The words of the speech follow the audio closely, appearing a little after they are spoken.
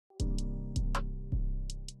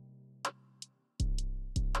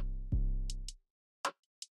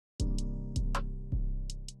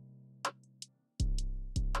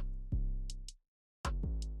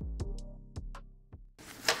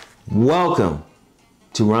Welcome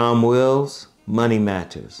to Rom Wills, Money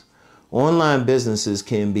Matters. Online businesses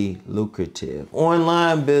can be lucrative.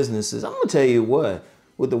 Online businesses, I'm gonna tell you what,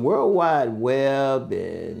 with the World Wide Web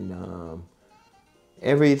and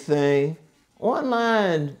everything,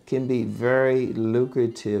 online can be very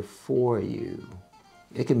lucrative for you.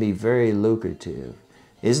 It can be very lucrative.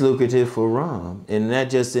 It's lucrative for Rom, and not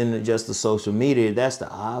just in just the social media, that's the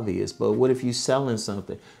obvious, but what if you're selling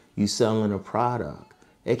something? You're selling a product.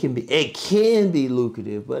 It can be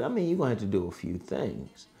lucrative, but I mean, you're gonna have to do a few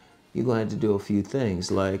things. You're gonna have to do a few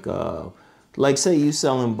things, like say you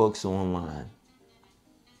selling books online.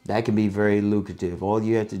 That can be very lucrative. All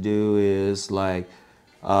you have to do is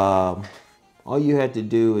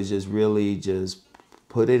just really just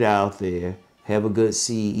put it out there, have a good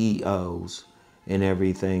CEOs and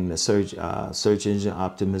everything, the search engine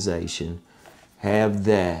optimization, have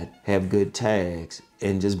good tags,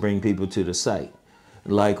 and just bring people to the site.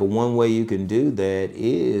 Like one way you can do that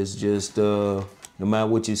is just, no matter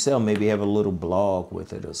what you sell, maybe have a little blog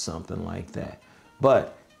with it or something like that.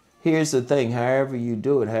 But here's the thing, however you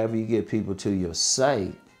do it, however you get people to your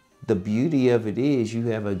site, the beauty of it is you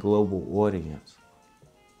have a global audience.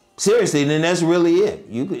 Seriously, then that's really it.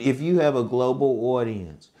 If you have a global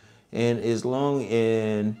audience, and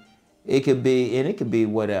it could be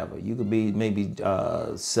whatever. You could be maybe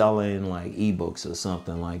selling like ebooks or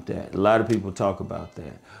something like that. A lot of people talk about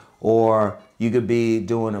that. Or you could be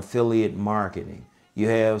doing affiliate marketing. You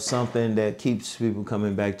have something that keeps people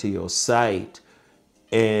coming back to your site,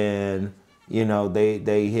 and you know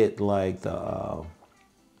they hit like the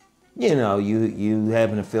you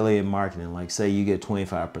have an affiliate marketing, like say you get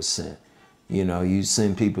 25%. You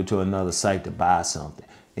send people to another site to buy something.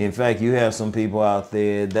 In fact, you have some people out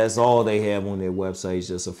there, that's all they have on their website is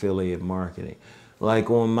just affiliate marketing. Like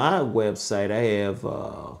on my website, I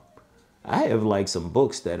have like some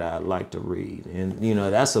books that I like to read, and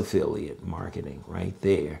that's affiliate marketing right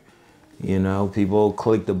there. People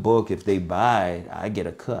click the book, if they buy it, I get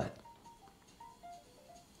a cut.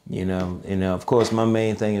 And of course my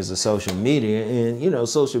main thing is the social media, and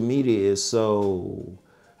social media is so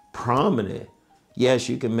prominent. Yes,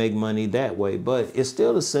 you can make money that way, but it's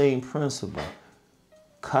still the same principle.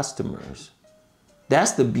 Customers.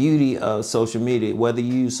 That's the beauty of social media. Whether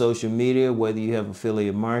you use social media, whether you have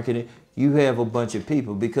affiliate marketing, you have a bunch of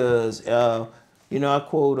people, because, I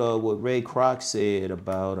quote what Ray Kroc said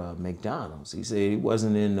about McDonald's. He said he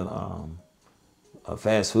wasn't in a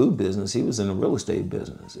fast food business. He was in the real estate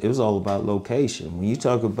business. It was all about location. When you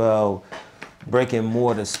talk about brick and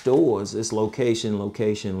mortar stores, it's location,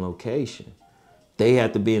 location, location. They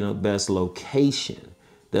have to be in the best location.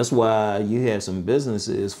 That's why you have some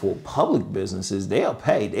businesses, for public businesses, they'll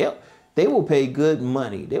pay. They will pay good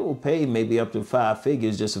money. They will pay maybe up to 5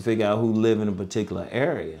 figures just to figure out who live in a particular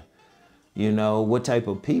area. What type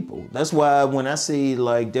of people. That's why when I see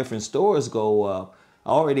like different stores go up, I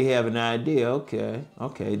already have an idea.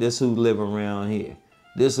 Okay, this who live around here.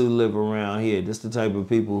 This who live around here. This the type of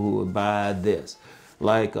people who would buy this.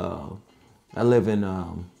 Like I live in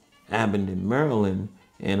Abingdon, Maryland,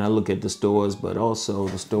 and I look at the stores, but also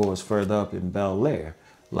the stores further up in Bel Air,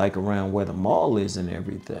 like around where the mall is and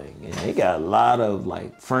everything. And they got a lot of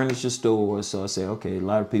like furniture stores. So I say, okay, a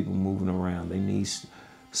lot of people moving around. They need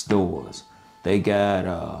stores. They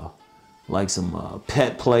got like some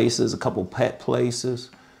pet places, a couple pet places.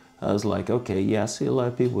 I was like, okay, yeah, I see a lot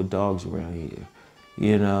of people with dogs around here.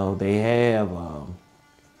 They have a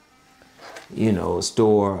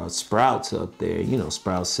store, Sprouts up there.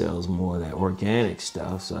 Sprouts sells more of that organic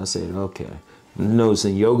stuff. So I said, okay.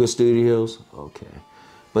 Noticing yoga studios, okay.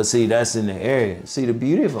 But see, that's in the area. See, the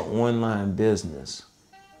beauty of an online business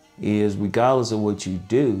is regardless of what you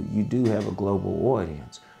do have a global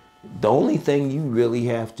audience. The only thing you really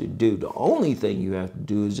have to do,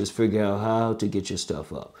 is just figure out how to get your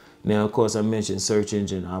stuff up. Now, of course, I mentioned search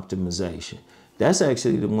engine optimization. That's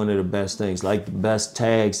actually one of the best things, like the best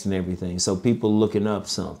tags and everything. So people looking up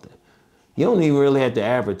something. You don't even really have to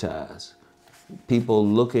advertise. People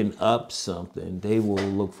looking up something, they will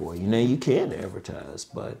look for you. Now you can advertise,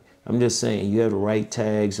 but I'm just saying you have the right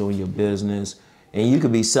tags on your business, and you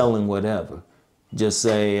could be selling whatever. Just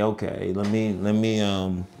say, okay, let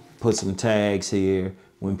me put some tags here.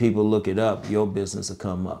 When people look it up, your business will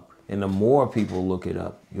come up. And the more people look it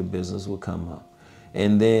up, your business will come up.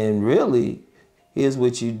 And then really, here's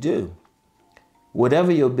what you do.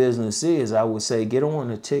 Whatever your business is, I would say get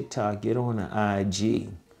on a TikTok, get on an IG,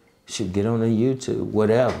 should get on a YouTube,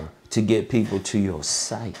 whatever, to get people to your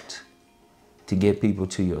site. To get people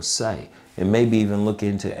to your site. And maybe even look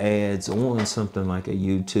into ads on something like a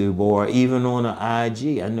YouTube, or even on an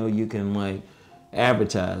IG. I know you can like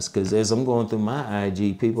advertise, because as I'm going through my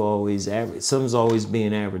IG, people always something's always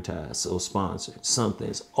being advertised or sponsored.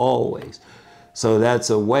 Something's always. So that's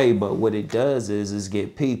a way, but what it does is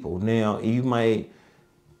get people. Now,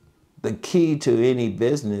 the key to any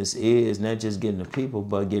business is not just getting the people,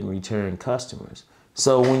 but getting return customers.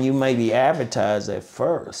 So when you maybe advertise at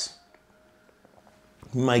first,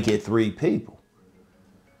 you might get 3 people.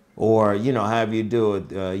 Or, you know, however you do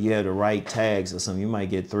it, you have the right tags or something, you might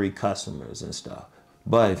get 3 customers and stuff.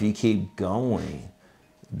 But if you keep going,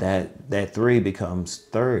 that 3 becomes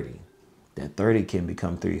 30. That 30 can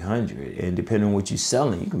become 300. And depending on what you're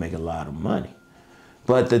selling, you can make a lot of money.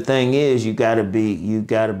 But the thing is, you gotta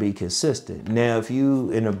be consistent. Now, if you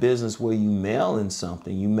in a business where you mailing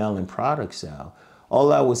something, you mailing products out,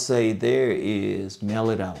 all I would say there is mail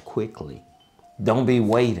it out quickly. Don't be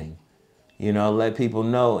waiting. You know, let people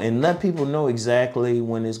know, and let people know exactly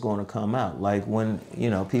when it's going to come out. Like when, you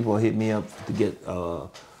know, people hit me up to get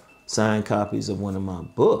signed copies of one of my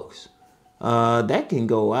books. That can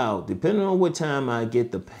go out, depending on what time I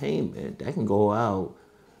get the payment, that can go out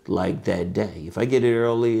like that day. If I get it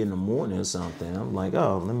early in the morning or something, I'm like,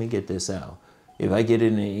 oh, let me get this out. If I get it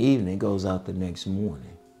in the evening, it goes out the next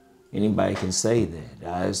morning. Anybody can say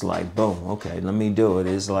that. It's like, boom, okay, let me do it.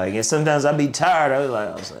 It's like, and sometimes I be tired. I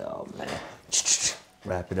was like, oh man,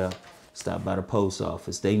 wrap it up. Stop by the post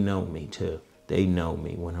office. They know me too. They know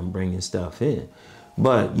me when I'm bringing stuff in.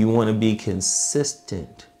 But you want to be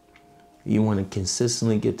consistent. You want to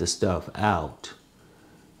consistently get the stuff out.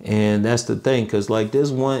 And that's the thing, because like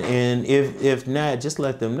this one, and if not, just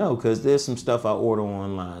let them know, because there's some stuff I order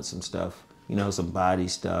online, some stuff, you know, some body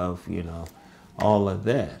stuff, you know, all of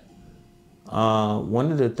that.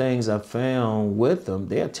 One of the things I found with them,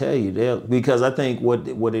 they'll tell you, because I think what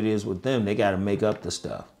it is with them, they got to make up the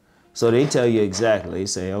stuff. So they tell you exactly. They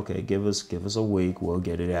say, okay, give us a week, we'll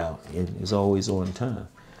get it out. It's always on time.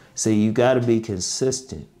 See, you got to be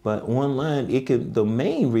consistent. But online, the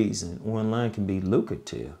main reason online can be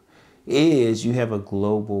lucrative is you have a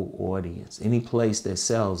global audience. Any place that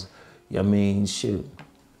sells, I mean, shoot,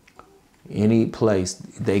 any place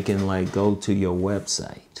they can like go to your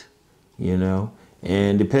website, you know?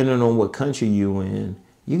 And depending on what country you in,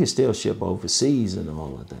 you can still ship overseas and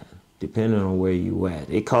all of that, depending on where you at.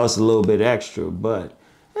 It costs a little bit extra, but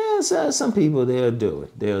some people, they'll do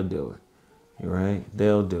it. They'll do it. Right?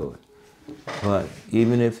 They'll do it. But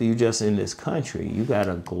even if you just in this country, you got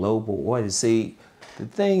a global audience. See,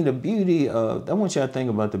 the beauty of, I want y'all to think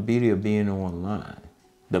about the beauty of being online.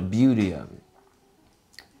 The beauty of it.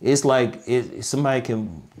 It's like somebody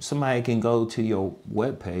can go to your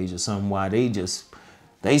webpage or something while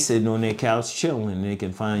they sitting on their couch chilling, and they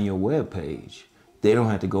can find your webpage. They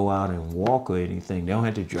don't have to go out and walk or anything. They don't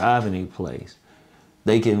have to drive any place.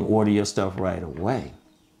 They can order your stuff right away.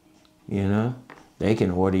 You know, they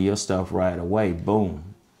can order your stuff right away.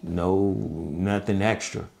 Boom. Nothing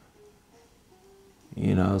extra.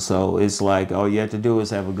 You know, so it's like all you have to do is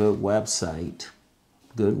have a good website,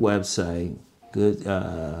 good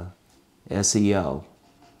SEO,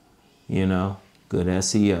 you know, good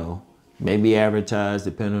SEO. Maybe advertise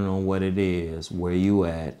depending on what it is, where you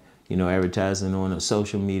at, you know, advertising on a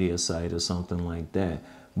social media site or something like that.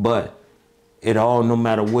 But no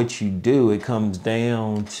matter what you do, it comes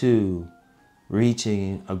down to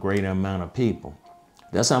reaching a greater amount of people.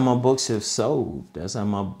 That's how my books have sold. That's how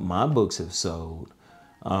my books have sold.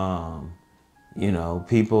 You know,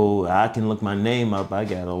 people, I can look my name up. I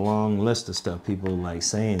got a long list of stuff. People like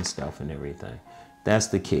saying stuff and everything. That's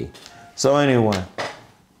the key. So anyway,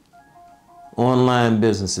 online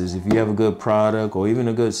businesses, if you have a good product or even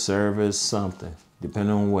a good service, something,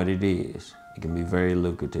 depending on what it is, it can be very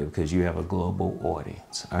lucrative because you have a global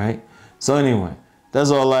audience, all right? So anyway,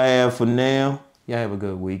 that's all I have for now. Y'all have a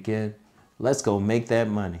good weekend. Let's go make that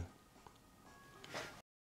money.